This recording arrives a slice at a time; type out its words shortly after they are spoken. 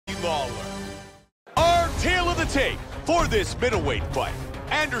Lawler. Our tale of the tape for this middleweight fight.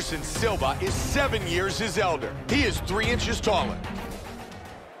 Anderson Silva is 7 years his elder. He is 3 inches taller.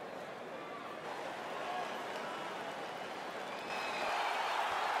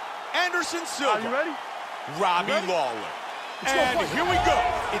 Anderson Silva. Are you ready? Robbie Lawler. And here we go.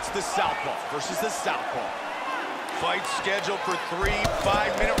 It's the Southpaw versus the Southpaw. Fight scheduled for 3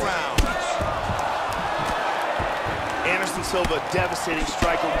 5-minute rounds. Anderson Silva, devastating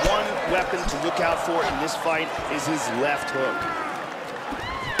striker. One weapon to look out for in this fight is his left hook.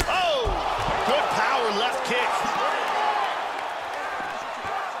 Oh! Good power left kick.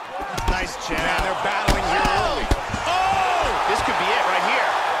 Nice jab. And they're battling here early. Oh! This could be it right here.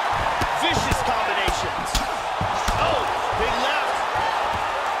 Vicious combinations. Oh, big left.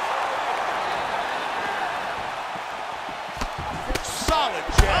 Solid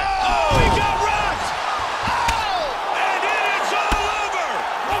jab. Oh, he got rocked! Oh! And it is all over!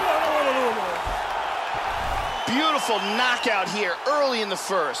 Beautiful knockout here early in the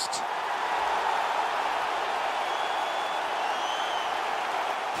first.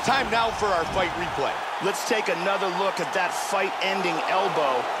 Time now for our fight replay. Let's take another look at that fight-ending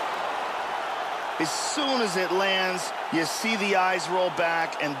elbow. As soon as it lands, you see the eyes roll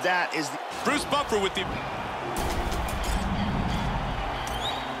back, and that is the... Bruce Buffer with the...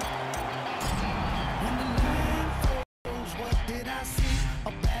 What did I see?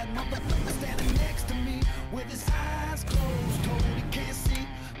 A bad motherfucker standing next to me with his eyes closed, told he can't see.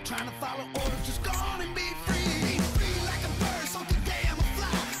 Trying to follow orders, just go on and be free. Be free like a bird, so today I'ma fly.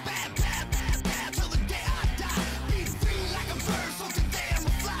 Bad, bad, bad, bad, till the day I die. Be free like a bird, so today I'ma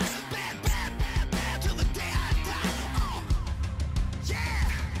fly. Bad, bad, bad, bad, till the day I die. Yeah.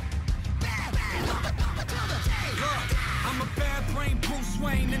 Bad, bad, till the day I die. I'm a bad brain Bruce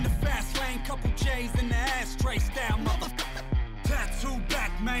Wayne in the fast lane. Couple J's in the ashtray style, motherfucker. Tattoo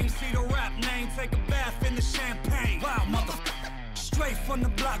back, man, see the rap name. Take a bath in the champagne. Wow, motherfucker. Straight from the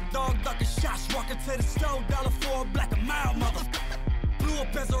block, dog, ducking shots. Walking to the stove, $1 for a black a mile, motherfucker. Blew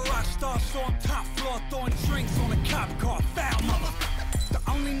up as a rock star, so I'm top floor, throwing drinks on a cop car. Foul, motherfucker. The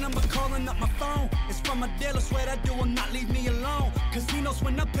only number calling up my phone is from a dealer. Swear that dude will not leave me alone. Cause he knows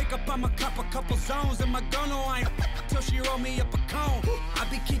when I pick up, I'ma cop a couple zones. And my girl know I ain't till she roll me up a cone. I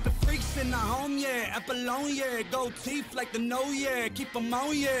be keeping freaks in the home, yeah. Apollon, yeah. Gold teeth like the no, yeah. Keep them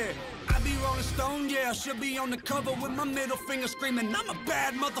on, yeah. I be Rolling Stone, yeah. I should be on the cover with my middle finger screaming, I'm a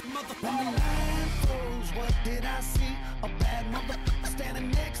bad mother. When the line froze, what did I see? A bad motherfucker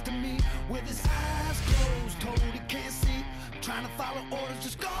standing next to me with his eyes closed, told he can't see. Trying to follow orders,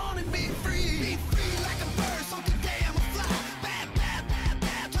 just go on and be free. Be free like a bird, so today I'ma fly. Bad, bad, bad,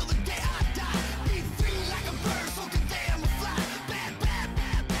 bad, till the day I die. Be free like a bird, so today I'ma fly. Bad, bad,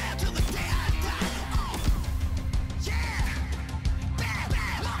 bad, bad, till the day I die. Yeah. Bad,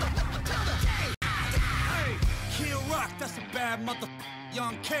 bad, till the day I die. Hey, Kid Rock, that's a bad mother.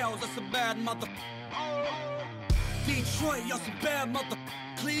 Young Kales, that's a bad mother. Detroit, y'all some bad mother.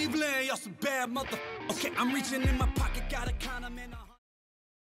 Cleveland, y'all some bad mother. Okay, I'm reaching in my pocket, got a condom in a...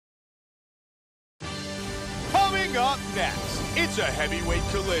 Coming up next, it's a heavyweight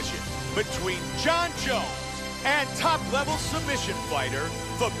collision between Jon Jones and top-level submission fighter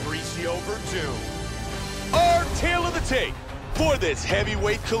Fabricio Werdum. Our tale of the tape for this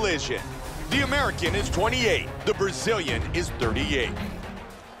heavyweight collision. The American is 28, the Brazilian is 38.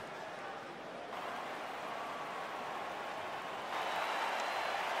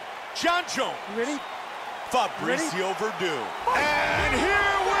 Jon Jones. Ready? Fabricio Werdum. And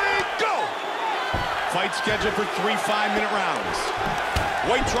here we go! Fight scheduled for 3 5-minute rounds.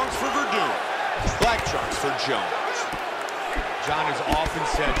 White trunks for Werdum. Black trunks for Jones. Jon has often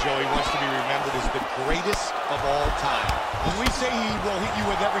said, Joe, he wants to be remembered as the greatest of all time. When we say he will hit you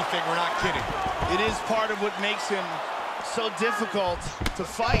with everything, we're not kidding. It is part of what makes him so difficult to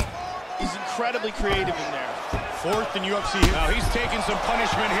fight. He's incredibly creative in there. 4th in UFC. Now he's taking some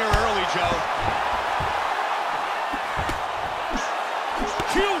punishment here early, Joe.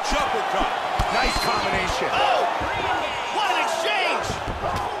 Huge uppercut. Nice combination. Oh! What an exchange!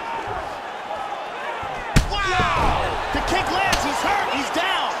 Wow! The kick lands, he's hurt, he's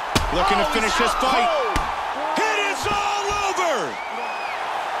down. Looking to finish this fight. It is all over!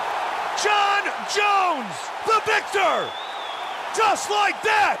 Jon Jones, the victor! Just like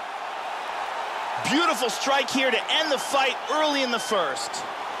that! Beautiful strike here to end the fight early in the first.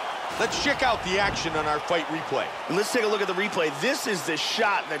 Let's check out the action on our fight replay. And let's take a look at the replay. This is the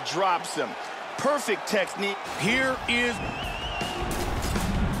shot that drops him. Perfect technique. Here is